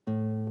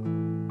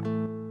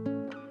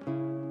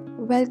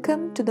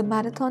Welcome to the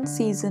marathon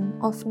season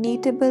of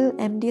Neatable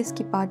MDS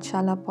Ki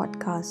Pathshala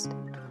podcast.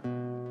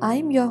 I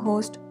am your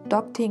host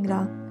Doc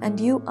Thingra and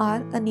you are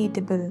a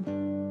Neatable.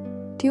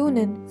 Tune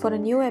in for a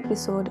new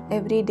episode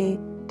every day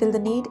till the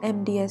NEET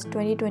MDS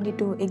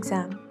 2022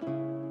 exam.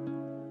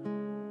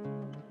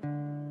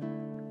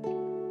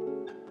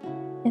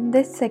 In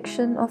this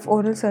section of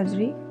oral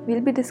surgery,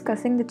 we'll be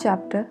discussing the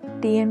chapter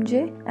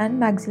TMJ and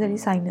Maxillary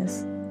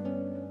Sinus.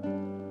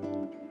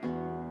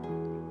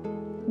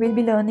 We'll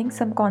be learning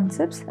some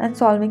concepts and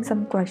solving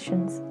some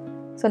questions.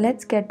 So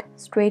let's get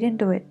straight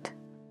into it.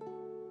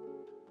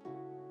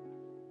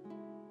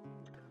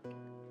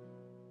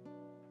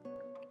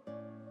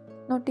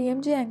 Now,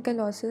 TMJ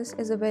ankylosis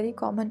is a very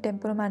common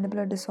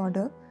temporomandibular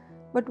disorder,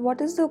 but what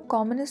is the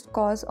commonest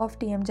cause of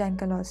TMJ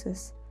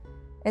ankylosis?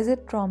 Is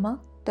it trauma,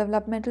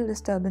 developmental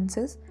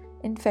disturbances,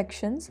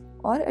 infections,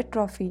 or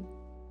atrophy?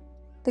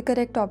 The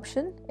correct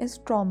option is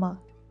trauma.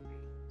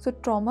 So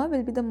trauma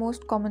will be the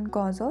most common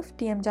cause of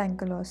TMJ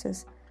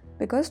ankylosis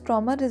because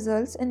trauma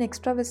results in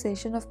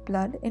extravasation of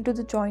blood into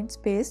the joint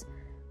space,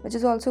 which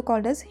is also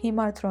called as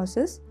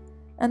hemarthrosis,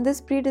 and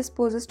this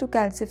predisposes to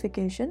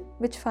calcification,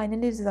 which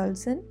finally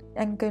results in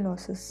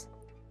ankylosis.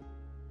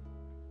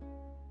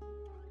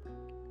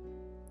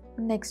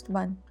 Next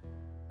one,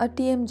 a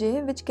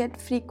TMJ which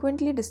get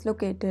frequently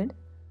dislocated.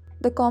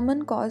 The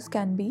common cause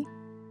can be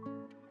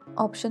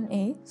option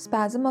A,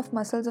 spasm of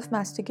muscles of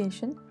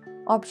mastication,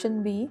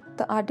 option B,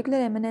 the articular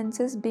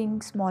eminences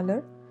being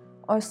smaller,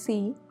 or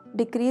C,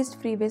 decreased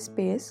freeway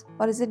space,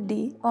 or is it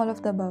D, all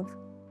of the above?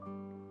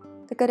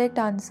 The correct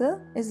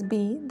answer is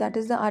B, that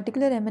is the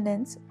articular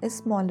eminence is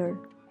smaller.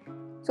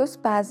 So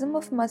spasm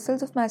of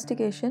muscles of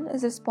mastication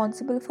is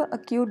responsible for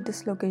acute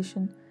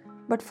dislocation,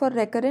 but for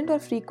recurrent or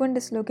frequent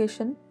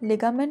dislocation,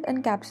 ligament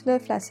and capsular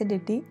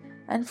flaccidity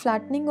and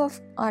flattening of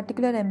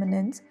articular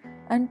eminence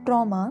and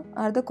trauma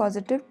are the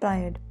causative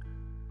triad.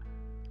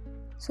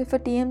 So if a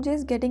TMJ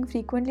is getting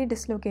frequently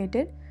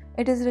dislocated,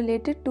 it is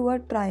related to a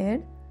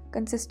triad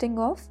consisting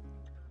of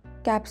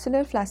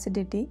capsular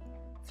flaccidity,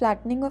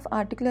 flattening of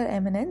articular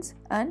eminence,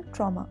 and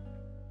trauma.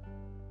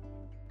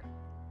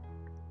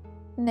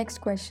 Next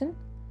question.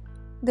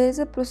 There is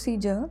a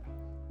procedure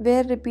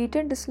where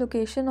repeated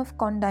dislocation of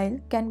condyle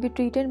can be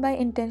treated by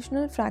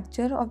intentional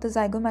fracture of the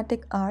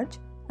zygomatic arch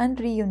and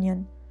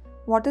reunion.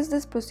 What is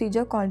this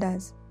procedure called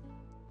as?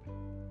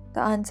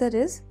 The answer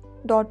is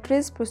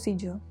Dautrey's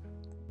procedure.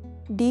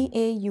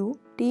 DAUTREY,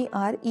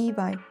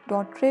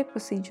 Dautrey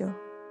procedure.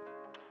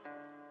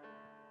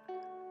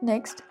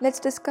 Next, let's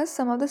discuss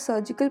some of the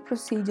surgical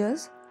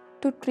procedures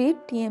to treat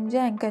TMJ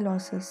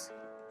ankylosis.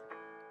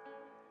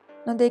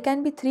 Now, there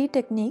can be three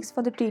techniques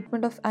for the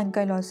treatment of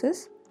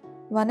ankylosis.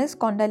 One is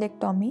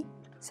condylectomy,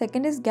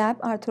 second is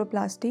gap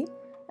arthroplasty,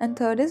 and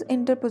third is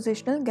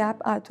interpositional gap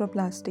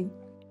arthroplasty.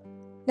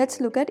 Let's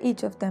look at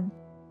each of them.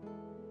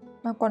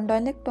 Now,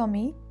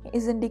 condylectomy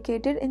is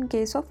indicated in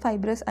case of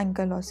fibrous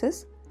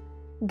ankylosis.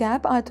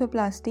 Gap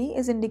arthroplasty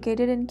is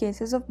indicated in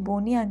cases of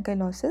bony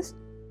ankylosis,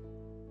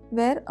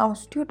 where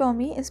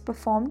osteotomy is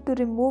performed to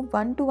remove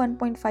 1 to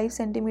 1.5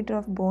 cm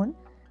of bone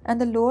and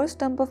the lower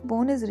stump of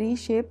bone is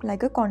reshaped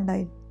like a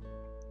condyle.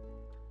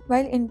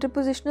 While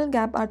interpositional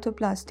gap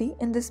arthroplasty,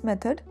 in this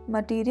method,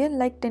 material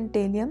like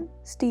tantalum,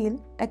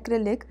 steel,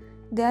 acrylic,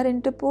 they are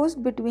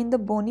interposed between the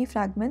bony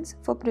fragments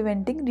for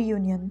preventing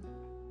reunion.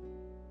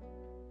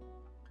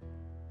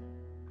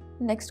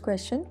 Next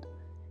question.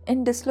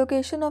 In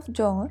dislocation of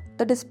jaw,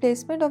 the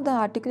displacement of the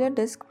articular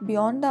disc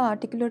beyond the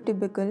articular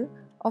tubercle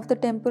of the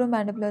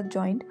temporomandibular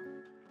joint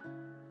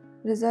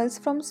results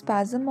from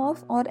spasm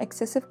of or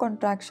excessive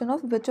contraction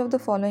of which of the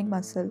following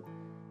muscle?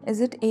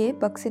 Is it A.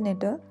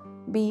 buccinator,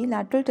 B.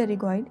 lateral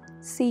pterygoid,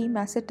 C.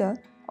 masseter,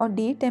 or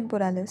D.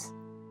 temporalis?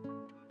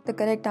 The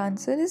correct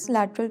answer is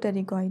lateral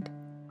pterygoid.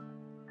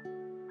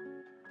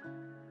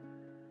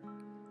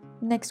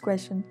 Next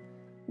question.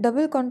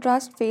 Double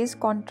contrast phase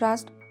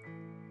contrast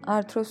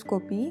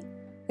arthroscopy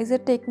is a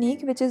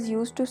technique which is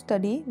used to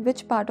study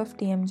which part of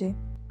TMJ?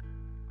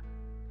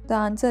 The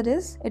answer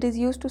is it is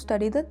used to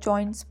study the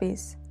joint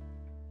space.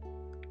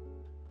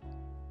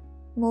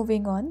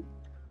 Moving on,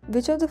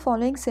 which of the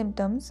following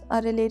symptoms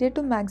are related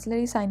to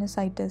maxillary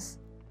sinusitis?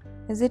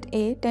 Is it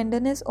A.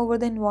 tenderness over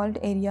the involved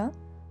area,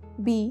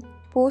 B.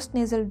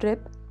 postnasal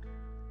drip,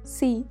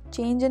 C.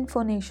 change in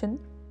phonation,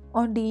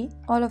 or D.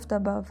 all of the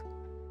above?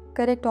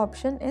 Correct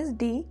option is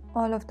D.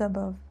 all of the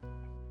above.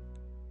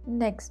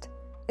 Next,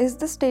 is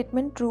the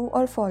statement true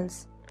or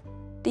false?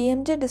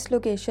 TMJ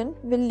dislocation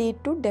will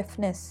lead to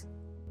deafness.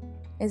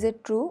 Is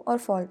it true or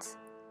false?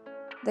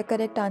 The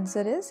correct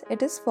answer is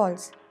it is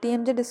false.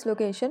 TMJ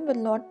dislocation will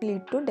not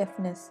lead to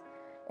deafness.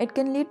 It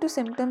can lead to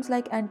symptoms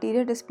like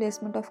anterior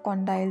displacement of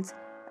condyles,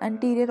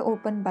 anterior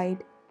open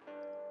bite,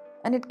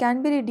 and it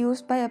can be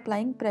reduced by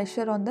applying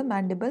pressure on the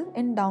mandible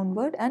in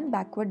downward and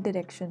backward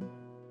direction.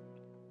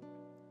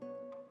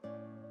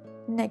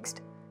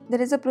 Next,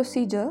 there is a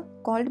procedure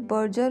called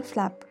Berger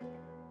flap.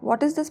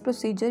 What is this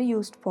procedure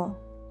used for?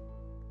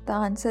 The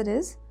answer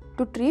is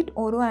to treat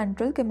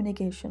oroantral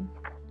communication.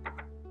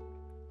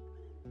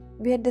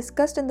 We had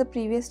discussed in the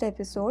previous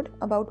episode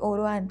about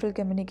oroantral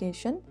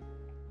communication.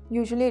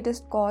 Usually it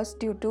is caused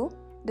due to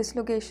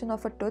dislocation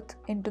of a tooth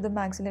into the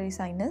maxillary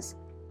sinus.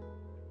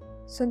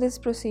 So this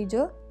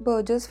procedure,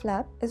 Berger's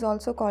flap, is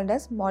also called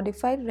as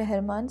modified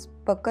Reherman's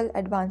buccal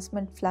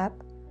advancement flap,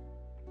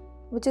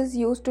 which is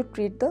used to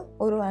treat the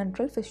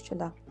oroantral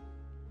fistula.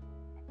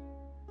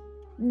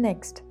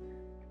 Next,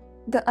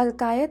 the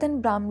Alkayat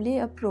and Bramley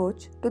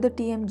approach to the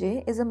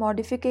TMJ is a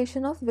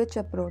modification of which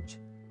approach?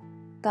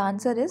 The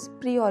answer is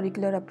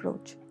preauricular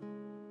approach.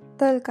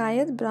 The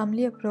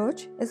Alkayat-Bramley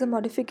approach is a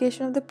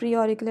modification of the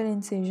preauricular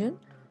incision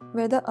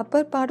where the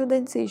upper part of the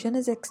incision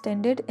is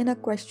extended in a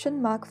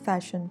question mark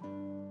fashion.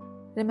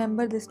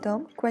 Remember this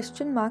term,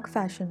 question mark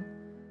fashion.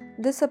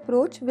 This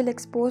approach will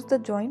expose the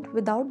joint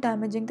without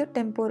damaging the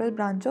temporal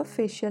branch of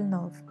facial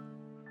nerve.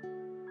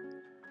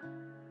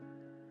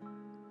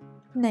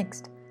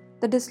 Next,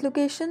 the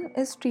dislocation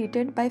is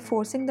treated by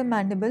forcing the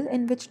mandible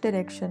in which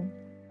direction?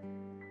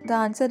 The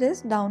answer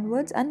is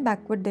downwards and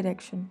backward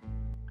direction.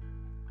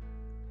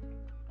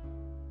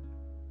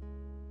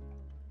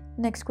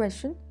 Next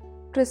question.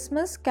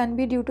 Trismus can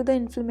be due to the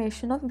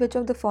inflammation of which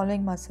of the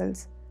following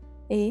muscles?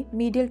 A.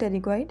 Medial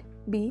pterygoid,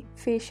 B.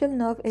 Facial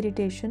nerve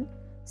irritation,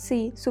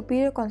 C.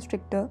 Superior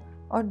constrictor,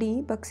 or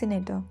D.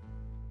 Buccinator.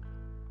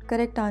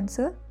 Correct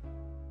answer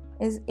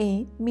is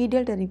A.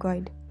 Medial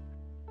pterygoid.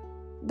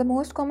 The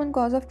most common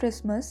cause of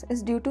trismus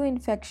is due to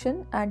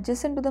infection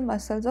adjacent to the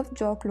muscles of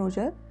jaw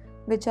closure,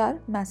 which are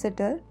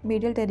masseter,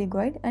 medial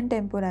pterygoid, and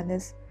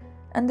temporalis.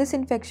 And this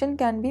infection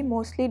can be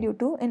mostly due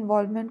to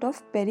involvement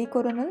of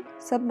pericoronal,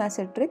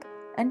 submasseteric,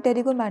 and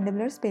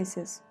pterygomandibular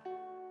spaces.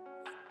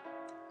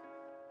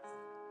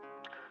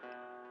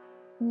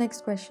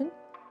 Next question.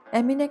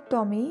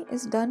 Eminectomy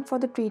is done for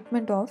the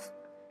treatment of,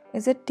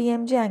 is it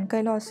TMJ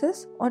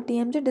ankylosis or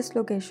TMJ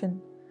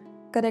dislocation?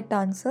 Correct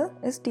answer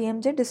is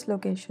TMJ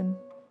dislocation.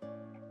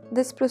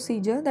 This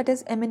procedure, that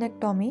is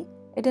eminectomy,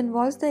 it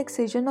involves the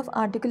excision of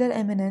articular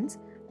eminence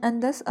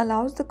and thus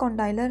allows the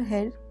condylar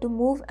head to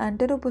move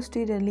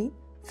anteroposteriorly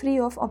free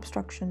of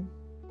obstruction.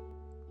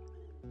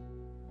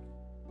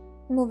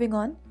 Moving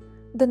on,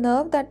 the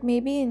nerve that may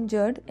be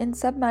injured in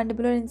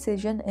submandibular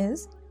incision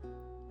is,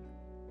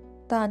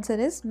 the answer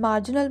is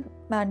marginal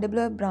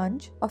mandibular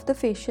branch of the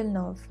facial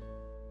nerve.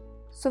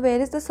 So where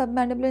is the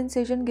submandibular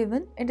incision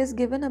given? It is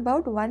given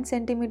about 1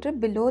 cm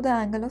below the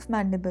angle of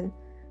mandible.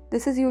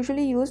 This is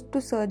usually used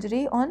to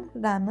surgery on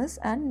ramus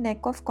and neck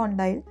of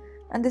condyle,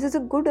 and this is a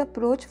good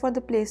approach for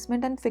the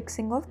placement and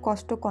fixing of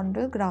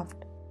costochondral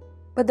graft.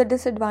 But the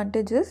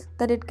disadvantage is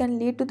that it can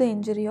lead to the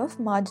injury of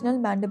marginal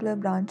mandibular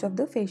branch of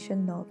the facial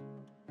nerve.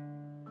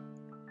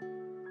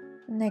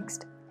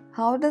 Next,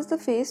 how does the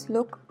face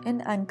look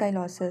in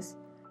ankylosis?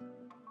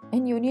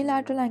 In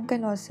unilateral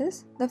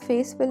ankylosis, the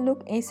face will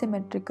look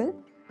asymmetrical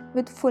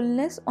with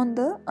fullness on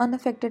the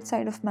unaffected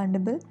side of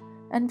mandible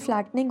and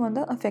flattening on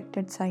the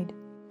affected side.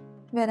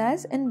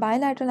 Whereas in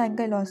bilateral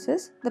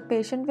ankylosis, the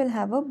patient will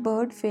have a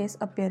bird face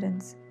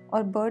appearance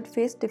or bird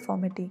face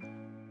deformity.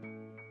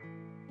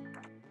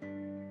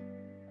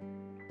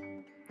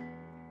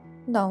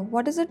 Now,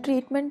 what is the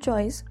treatment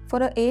choice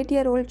for an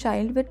 8-year-old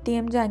child with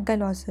TMJ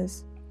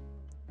ankylosis?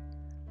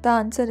 The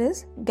answer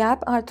is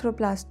gap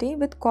arthroplasty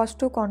with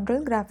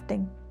costochondral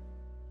grafting.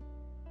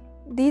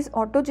 These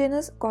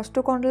autogenous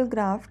costochondral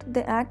graft,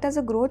 they act as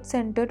a growth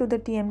center to the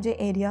TMJ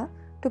area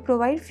to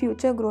provide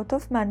future growth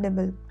of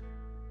mandible.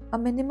 A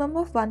minimum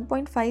of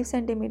 1.5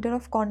 cm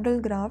of chondral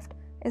graft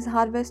is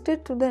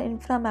harvested through the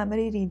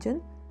inframammary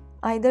region,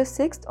 either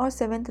 6th or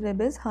 7th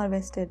rib is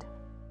harvested.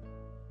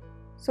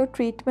 So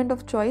treatment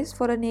of choice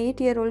for an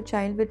 8-year-old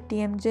child with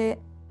TMJ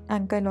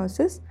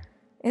ankylosis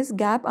is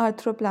gap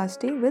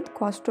arthroplasty with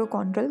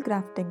costochondral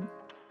grafting.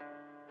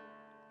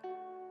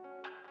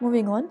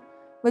 Moving on,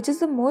 which is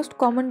the most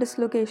common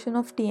dislocation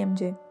of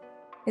TMJ?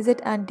 Is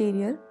it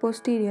anterior,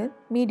 posterior,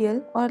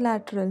 medial, or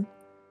lateral?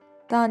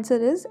 The answer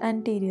is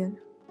anterior.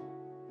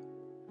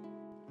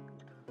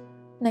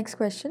 Next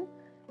question.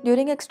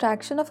 During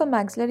extraction of a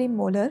maxillary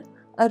molar,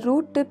 a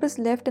root tip is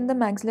left in the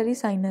maxillary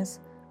sinus.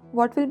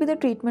 What will be the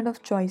treatment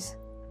of choice?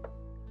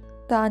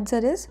 The answer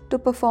is to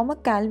perform a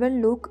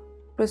Calvin-Luke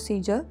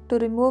procedure to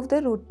remove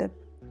the root tip.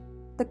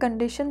 The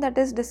condition that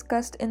is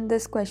discussed in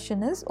this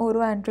question is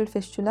oroantral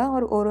fistula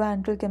or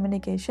oroantral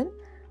communication,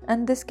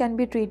 and this can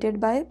be treated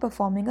by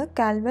performing a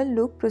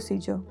Calvin-Luke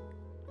procedure.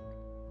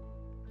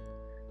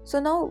 So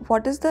now,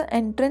 what is the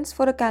entrance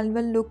for a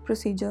Calvin-Luke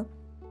procedure?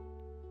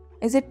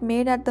 Is it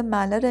made at the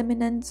malar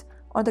eminence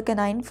or the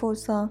canine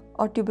fossa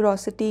or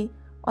tuberosity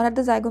or at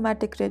the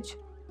zygomatic ridge?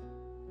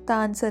 The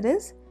answer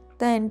is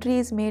the entry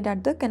is made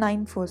at the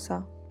canine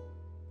fossa.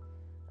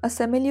 A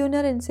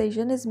semilunar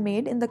incision is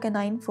made in the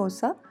canine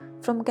fossa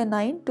from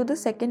canine to the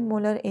second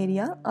molar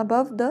area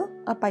above the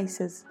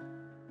apices.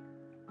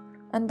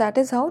 And that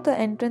is how the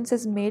entrance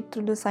is made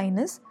through the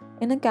sinus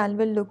in a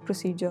Calvin-Luke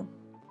procedure.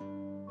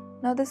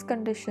 Now this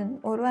condition,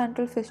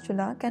 oroantral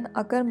fistula, can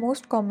occur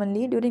most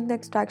commonly during the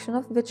extraction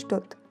of which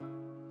tooth?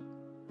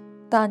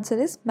 The answer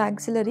is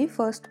maxillary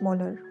first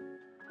molar.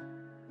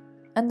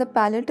 And the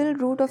palatal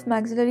root of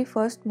maxillary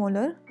first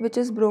molar, which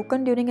is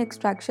broken during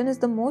extraction, is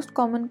the most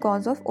common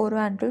cause of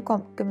oroantral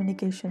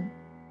communication.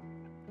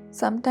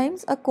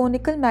 Sometimes a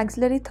conical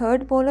maxillary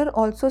third molar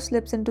also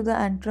slips into the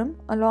antrum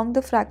along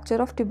the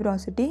fracture of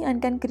tuberosity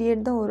and can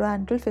create the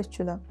oroantral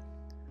fistula.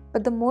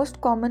 But the most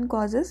common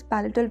cause is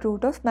palatal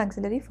root of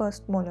maxillary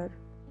first molar.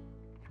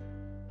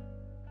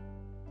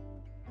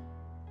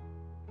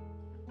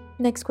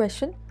 Next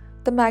question.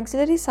 The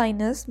maxillary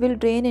sinus will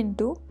drain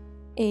into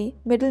A.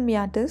 Middle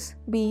meatus,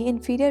 B.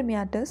 Inferior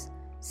meatus,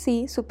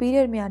 C.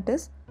 Superior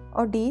meatus,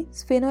 or D.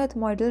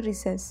 Sphenoethmoidal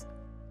recess.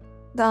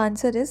 The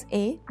answer is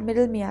A.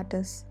 Middle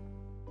meatus.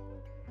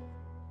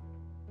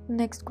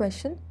 Next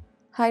question.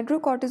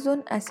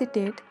 Hydrocortisone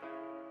acetate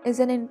is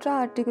an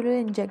intra-articular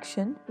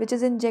injection which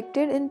is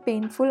injected in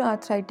painful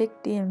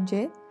arthritic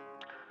TMJ.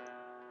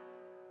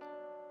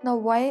 Now,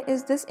 why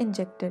is this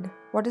injected?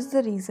 What is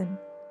the reason?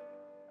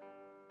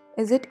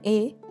 Is it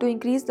A. to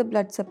increase the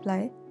blood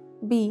supply,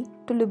 B.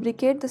 to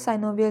lubricate the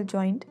synovial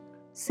joint,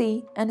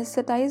 C.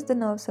 anesthetize the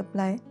nerve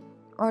supply,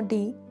 or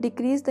D.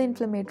 decrease the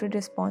inflammatory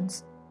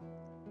response?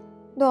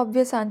 The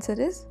obvious answer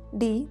is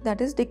D, that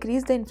is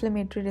decrease the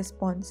inflammatory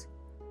response.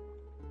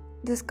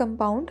 This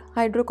compound,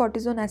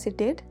 hydrocortisone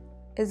acetate,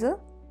 is a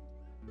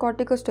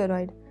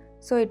corticosteroid,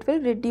 so it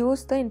will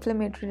reduce the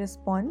inflammatory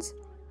response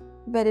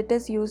where it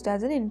is used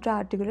as an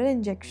intra-articular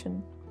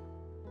injection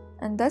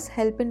and thus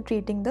help in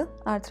treating the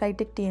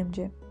arthritic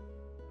TMJ.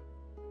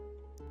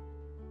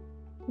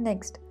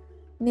 Next,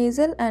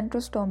 nasal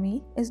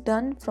antrostomy is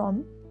done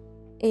from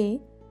A.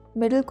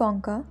 middle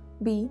concha,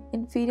 B.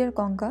 inferior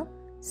concha,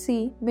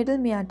 C. middle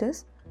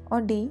meatus, or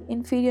D.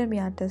 inferior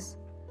meatus.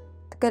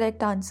 The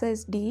correct answer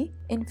is D.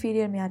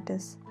 inferior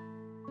meatus.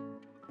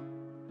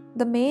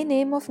 The main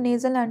aim of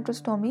nasal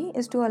antrostomy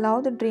is to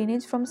allow the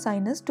drainage from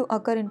sinus to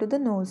occur into the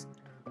nose.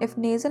 If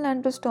nasal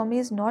antrostomy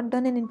is not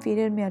done in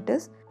inferior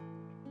meatus,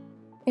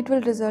 it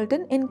will result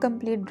in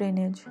incomplete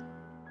drainage.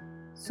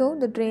 So,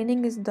 the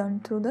draining is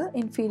done through the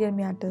inferior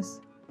meatus.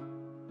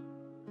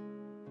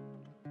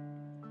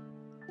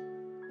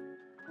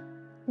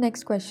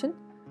 Next question.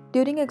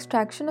 During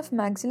extraction of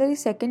maxillary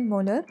second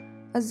molar,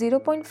 a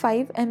 0.5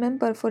 mm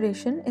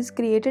perforation is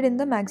created in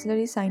the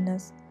maxillary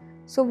sinus.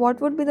 So,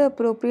 what would be the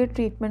appropriate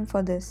treatment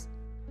for this?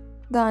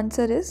 The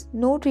answer is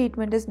no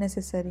treatment is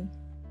necessary.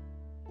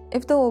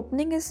 If the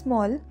opening is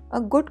small,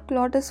 a good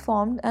clot is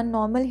formed and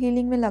normal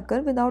healing will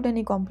occur without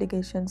any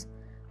complications.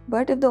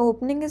 But if the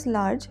opening is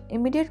large,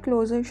 immediate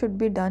closure should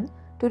be done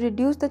to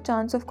reduce the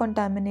chance of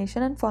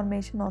contamination and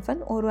formation of an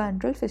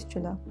oroantral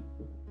fistula.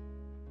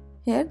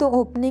 Here the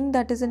opening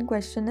that is in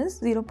question is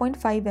 0.5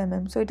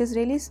 mm, so it is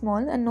really small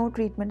and no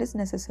treatment is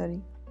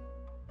necessary.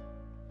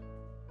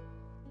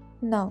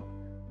 Now,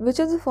 which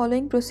of the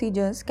following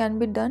procedures can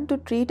be done to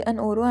treat an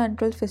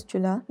oroantral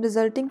fistula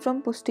resulting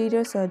from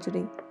posterior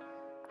surgery?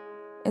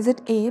 Is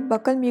it A.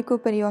 buccal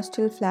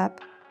mucoperiosteal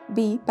flap,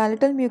 B.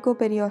 palatal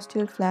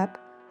mucoperiosteal flap,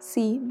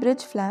 C.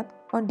 bridge flap,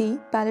 or D.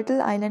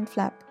 palatal island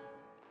flap?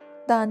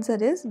 The answer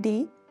is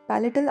D.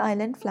 palatal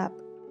island flap.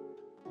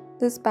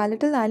 This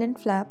palatal island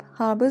flap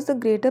harbors the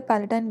greater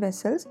palatine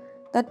vessels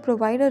that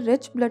provide a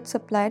rich blood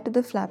supply to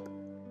the flap.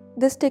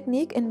 This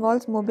technique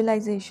involves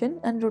mobilization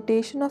and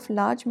rotation of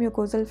large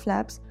mucosal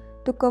flaps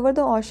to cover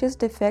the osseous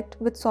defect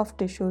with soft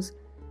tissues,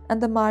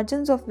 and the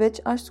margins of which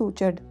are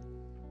sutured.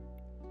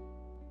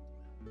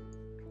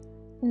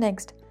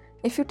 Next,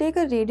 if you take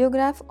a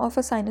radiograph of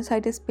a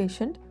sinusitis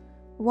patient,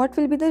 what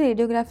will be the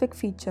radiographic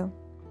feature?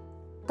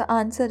 The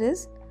answer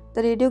is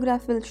the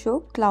radiograph will show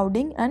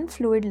clouding and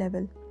fluid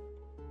level.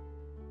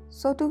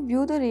 So, to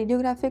view the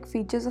radiographic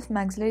features of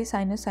maxillary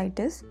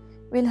sinusitis,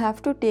 we'll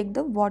have to take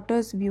the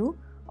Waters view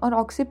or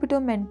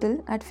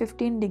occipitomental at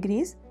 15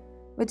 degrees,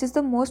 which is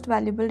the most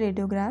valuable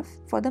radiograph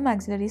for the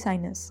maxillary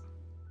sinus.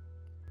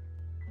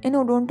 In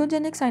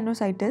odontogenic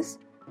sinusitis,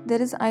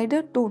 there is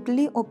either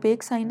totally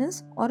opaque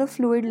sinus or a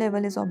fluid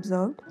level is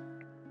observed.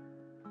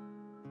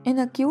 In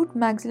acute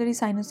maxillary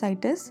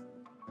sinusitis,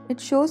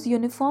 it shows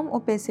uniform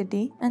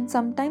opacity and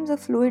sometimes a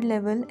fluid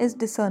level is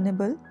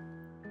discernible.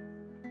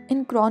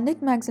 In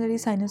chronic maxillary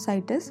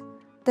sinusitis,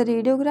 the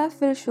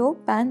radiograph will show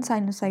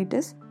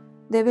pansinusitis.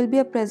 There will be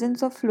a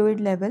presence of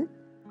fluid level.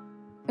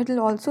 It will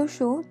also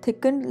show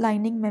thickened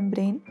lining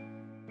membrane.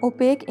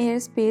 Opaque air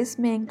space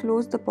may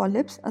enclose the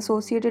polyps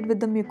associated with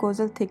the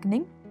mucosal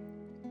thickening.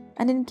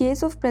 And in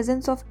case of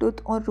presence of tooth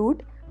or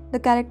root, the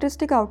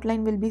characteristic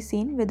outline will be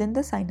seen within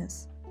the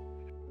sinus.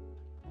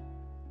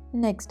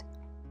 Next,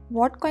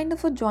 what kind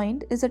of a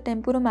joint is a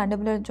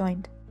temporomandibular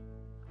joint?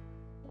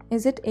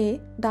 Is it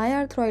A.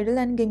 diarthroidal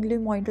and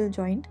gangliomoidal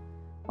joint,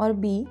 or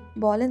B.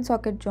 ball and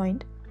socket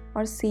joint,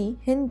 or C.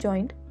 hinge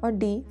joint, or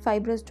D.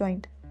 fibrous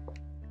joint?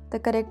 The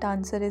correct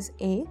answer is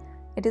A.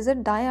 It is a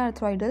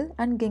diarthroidal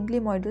and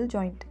gangliomoidal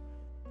joint.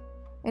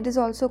 It is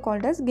also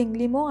called as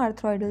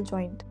gangliomoarthroidal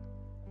joint.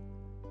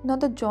 Now,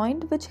 the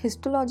joint which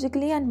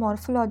histologically and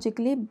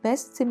morphologically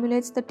best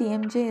simulates the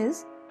TMJ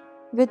is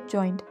which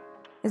joint?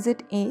 Is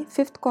it A.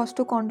 fifth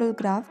costochondral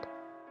graft,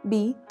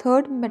 B.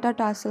 third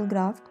metatarsal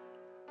graft,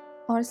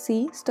 or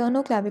C.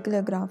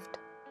 sternoclavicular graft?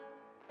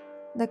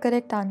 The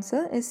correct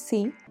answer is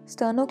C.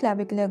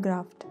 Sternoclavicular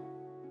graft.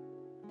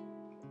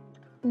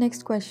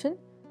 Next question.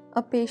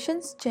 A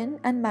patient's chin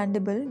and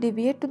mandible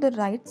deviate to the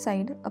right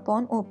side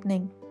upon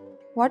opening.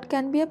 What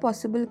can be a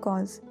possible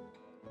cause?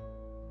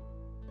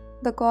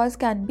 The cause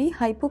can be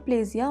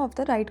hypoplasia of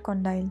the right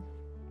condyle.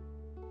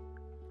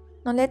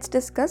 Now let's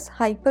discuss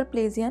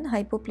hyperplasia and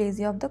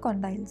hypoplasia of the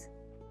condyles.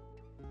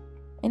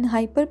 In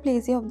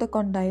hyperplasia of the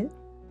condyle,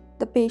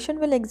 the patient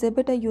will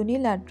exhibit a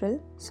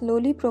unilateral,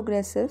 slowly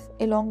progressive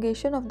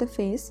elongation of the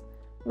face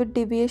with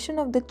deviation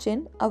of the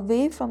chin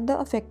away from the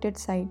affected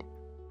side.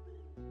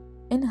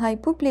 In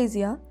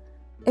hypoplasia,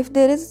 if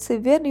there is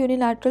severe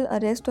unilateral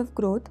arrest of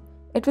growth,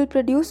 it will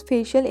produce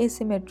facial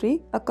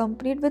asymmetry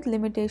accompanied with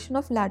limitation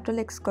of lateral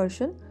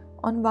excursion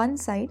on one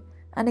side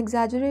and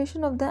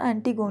exaggeration of the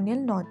antegonial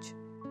notch.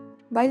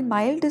 While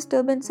mild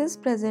disturbances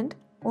present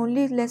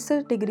only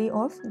lesser degree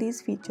of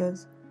these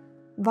features.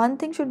 One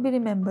thing should be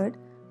remembered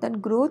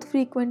that growth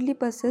frequently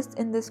persists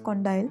in this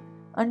condyle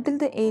until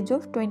the age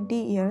of 20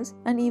 years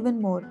and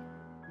even more.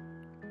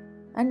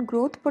 And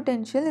growth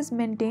potential is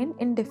maintained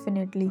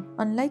indefinitely,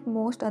 unlike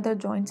most other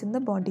joints in the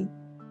body.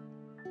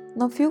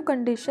 Now, few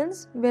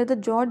conditions where the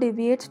jaw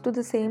deviates to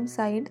the same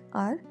side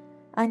are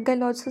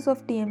ankylosis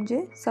of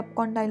TMJ,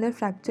 subcondylar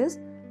fractures,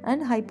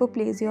 and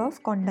hypoplasia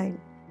of condyle.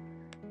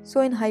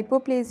 So, in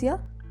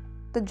hypoplasia,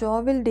 the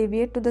jaw will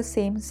deviate to the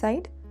same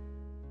side,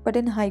 but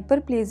in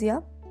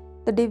hyperplasia,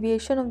 the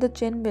deviation of the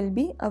chin will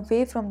be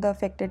away from the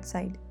affected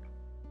side.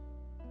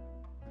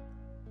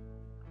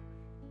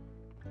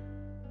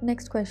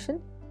 Next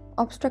question.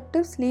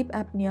 Obstructive sleep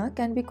apnea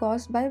can be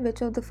caused by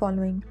which of the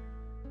following?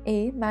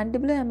 A.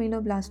 Mandibular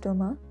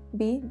ameloblastoma,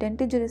 B.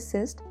 Dentigerous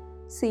cyst,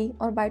 C.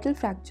 Orbital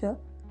fracture,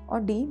 or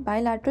D.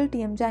 Bilateral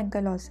TMJ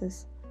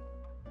ankylosis.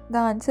 The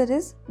answer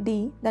is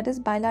D, that is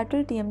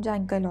bilateral TMJ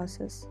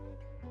ankylosis.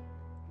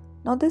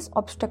 Now this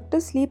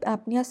obstructive sleep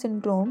apnea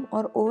syndrome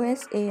or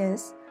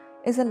OSAS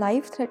is a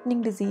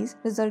life-threatening disease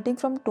resulting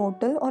from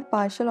total or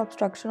partial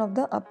obstruction of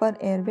the upper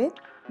airway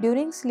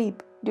during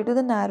sleep due to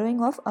the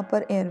narrowing of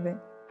upper airway.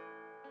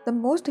 The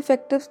most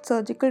effective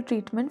surgical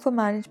treatment for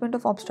management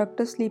of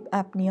obstructive sleep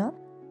apnea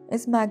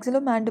is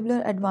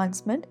maxillomandibular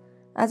advancement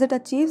as it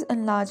achieves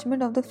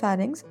enlargement of the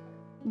pharynx,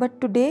 but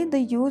today the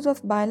use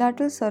of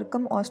bilateral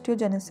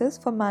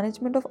circumosteogenesis for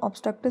management of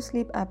obstructive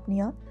sleep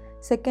apnea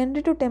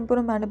secondary to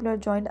temporomandibular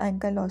joint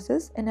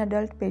ankylosis in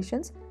adult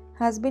patients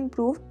has been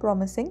proved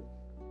promising,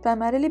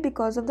 primarily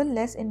because of the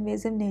less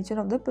invasive nature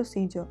of the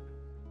procedure.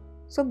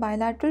 So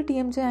bilateral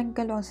TMJ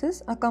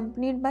ankylosis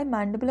accompanied by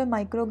mandibular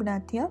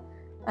micrognathia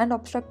and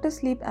obstructive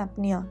sleep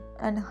apnea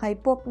and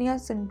hypopnea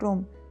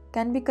syndrome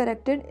can be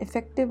corrected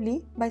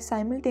effectively by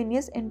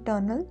simultaneous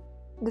internal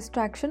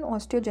distraction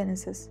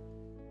osteogenesis.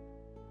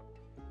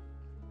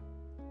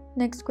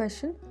 Next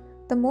question.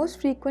 The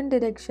most frequent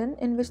direction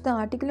in which the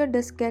articular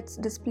disc gets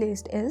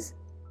displaced is?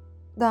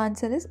 The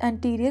answer is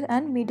anterior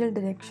and medial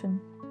direction.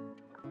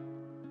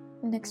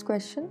 Next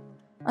question.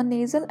 A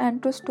nasal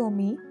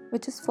antrostomy,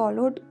 which is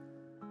followed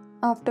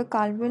after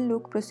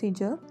Caldwell-Luke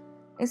procedure,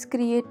 is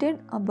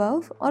created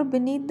above or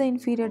beneath the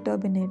inferior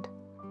turbinate.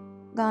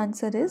 The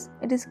answer is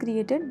it is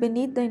created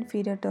beneath the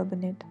inferior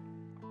turbinate.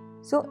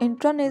 So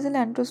intranasal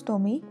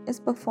antrostomy is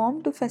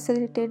performed to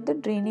facilitate the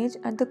drainage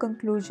at the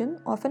conclusion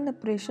of an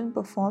operation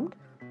performed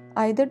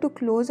either to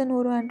close an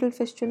oroantral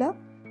fistula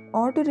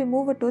or to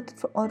remove a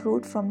tooth or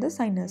root from the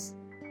sinus.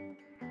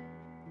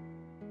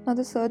 Now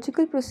the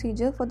surgical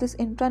procedure for this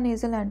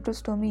intranasal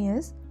antrostomy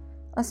is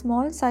a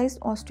small sized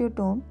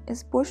osteotome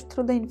is pushed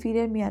through the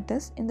inferior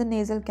meatus in the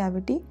nasal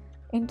cavity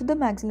into the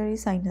maxillary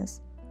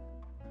sinus.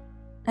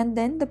 And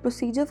then the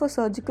procedure for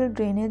surgical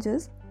drainage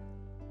is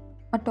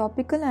a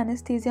topical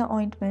anesthesia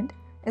ointment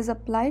is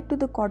applied to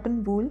the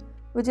cotton wool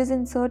which is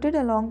inserted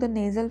along the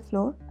nasal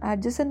floor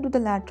adjacent to the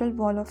lateral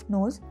wall of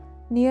nose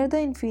near the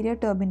inferior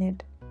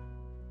turbinate.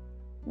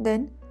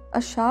 Then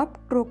a sharp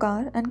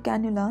trocar and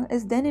cannula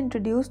is then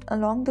introduced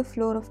along the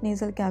floor of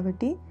nasal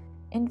cavity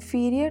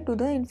inferior to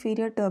the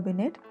inferior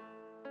turbinate,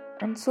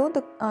 and so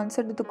the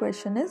answer to the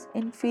question is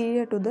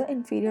inferior to the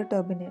inferior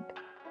turbinate.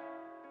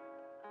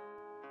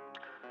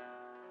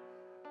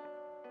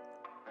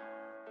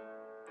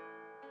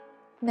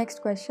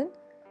 Next question.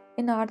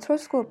 In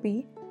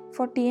arthroscopy,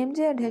 for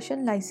TMJ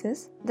adhesion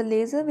lysis, the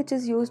laser which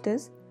is used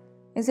is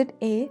it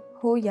A.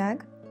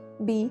 HOYAG,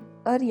 B.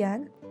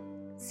 ERYAG,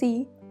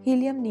 C.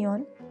 Helium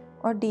neon,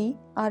 or D.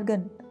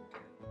 argon?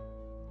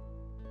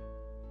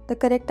 The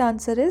correct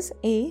answer is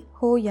A.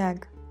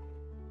 HOYAG.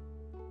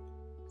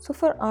 So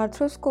for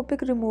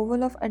arthroscopic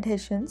removal of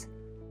adhesions,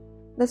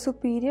 the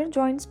superior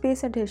joint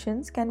space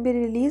adhesions can be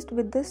released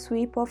with the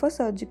sweep of a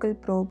surgical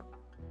probe.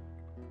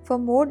 For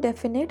more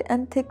definite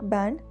and thick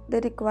band, they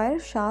require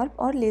sharp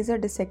or laser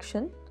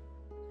dissection,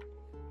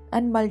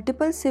 and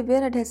multiple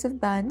severe adhesive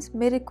bands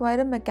may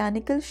require a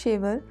mechanical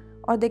shaver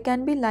or they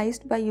can be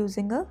lysed by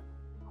using a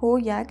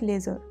HOYAG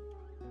laser.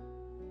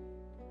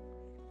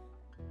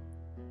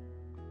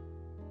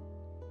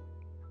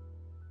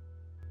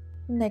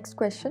 Next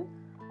question.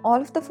 All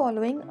of the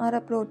following are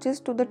approaches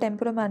to the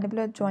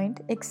temporomandibular joint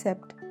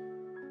except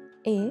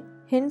A.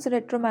 Hind's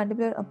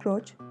retromandibular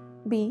approach,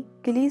 B.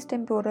 Gillies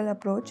temporal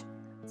approach,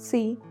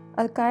 C.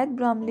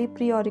 Alkayat-Bromley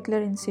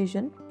preauricular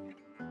incision,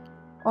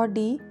 or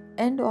D.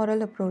 End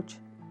oral approach?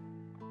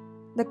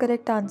 The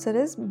correct answer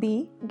is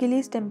B.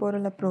 Gillies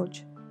temporal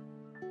approach.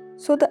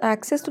 So the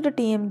access to the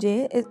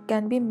TMJ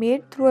can be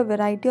made through a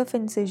variety of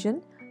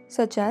incision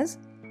such as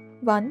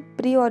 1.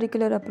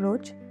 Preauricular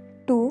approach,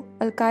 2.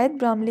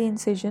 Alkayat-Bromley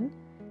incision,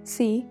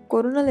 C.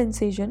 Coronal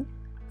incision,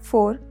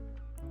 4.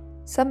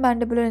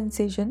 Submandibular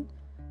incision,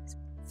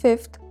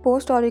 5th.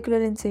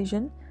 Postauricular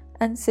incision,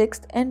 and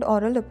 6th. End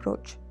oral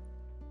approach.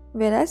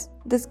 Whereas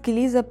this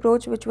Gillies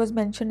approach, which was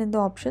mentioned in the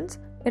options,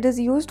 it is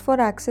used for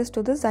access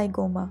to the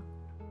zygoma.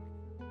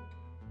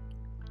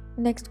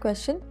 Next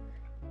question.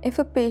 If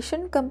a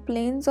patient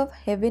complains of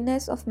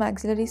heaviness of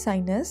maxillary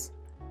sinus,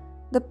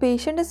 the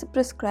patient is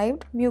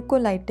prescribed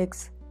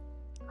mucolytics.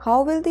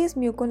 How will these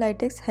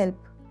mucolytics help?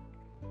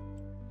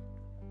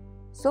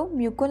 So,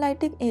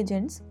 mucolytic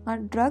agents are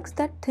drugs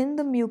that thin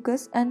the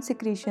mucus and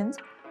secretions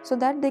so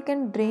that they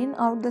can drain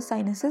out the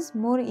sinuses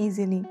more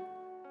easily.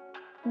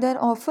 They are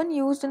often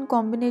used in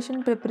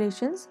combination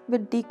preparations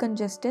with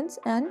decongestants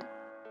and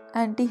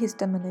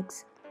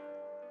antihistaminics.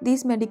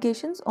 These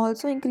medications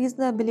also increase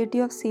the ability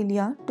of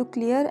cilia to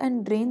clear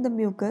and drain the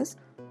mucus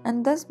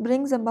and thus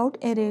brings about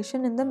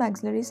aeration in the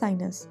maxillary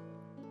sinus.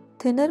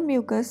 Thinner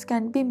mucus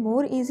can be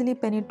more easily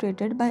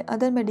penetrated by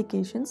other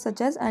medications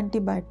such as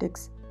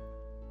antibiotics.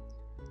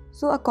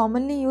 So a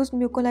commonly used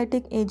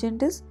mucolytic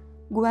agent is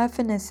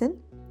guaifenesin.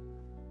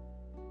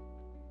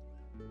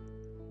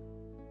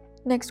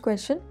 Next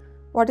question.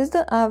 What is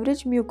the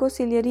average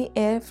mucociliary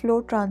air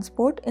flow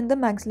transport in the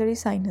maxillary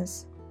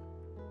sinus?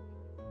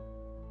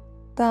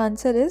 The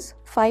answer is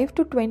 5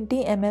 to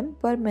 20 mm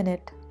per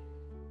minute.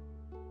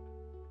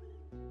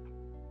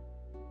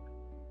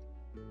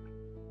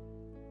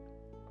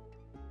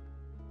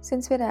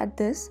 Since we're at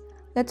this,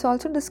 let's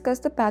also discuss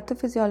the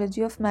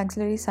pathophysiology of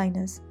maxillary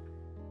sinus.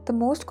 The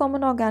most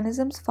common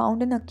organisms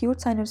found in acute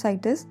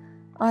sinusitis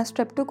are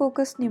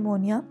Streptococcus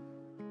pneumonia,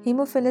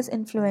 Haemophilus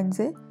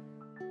influenzae,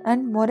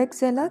 and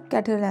Moraxella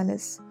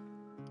catarrhalis.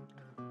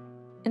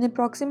 In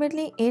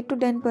approximately 8 to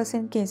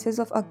 10% cases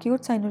of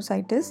acute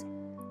sinusitis,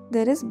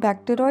 there is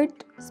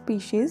bacteroid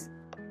species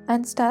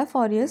and Staph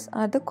aureus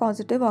are the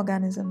causative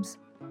organisms.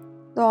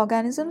 The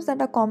organisms that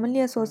are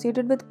commonly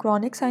associated with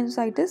chronic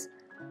sinusitis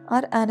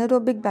are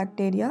anaerobic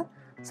bacteria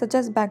such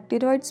as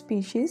bacteroid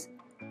species,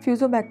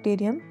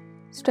 Fusobacterium,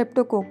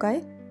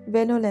 Streptococci,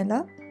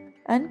 Veillonella,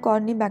 and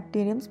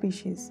Corynebacterium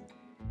species.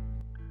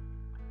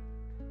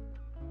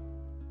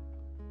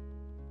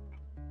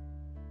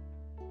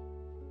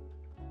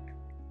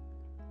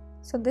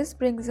 So this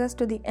brings us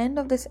to the end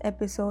of this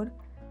episode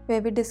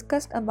where we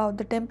discussed about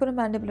the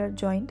temporomandibular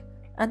joint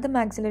and the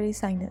maxillary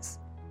sinus.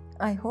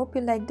 I hope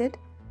you liked it.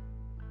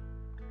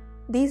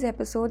 These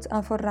episodes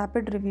are for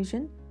rapid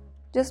revision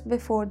just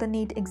before the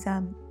NEET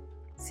exam.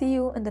 See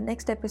you in the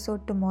next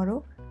episode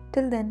tomorrow.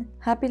 Till then,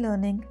 happy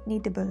learning,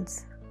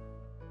 Neetables.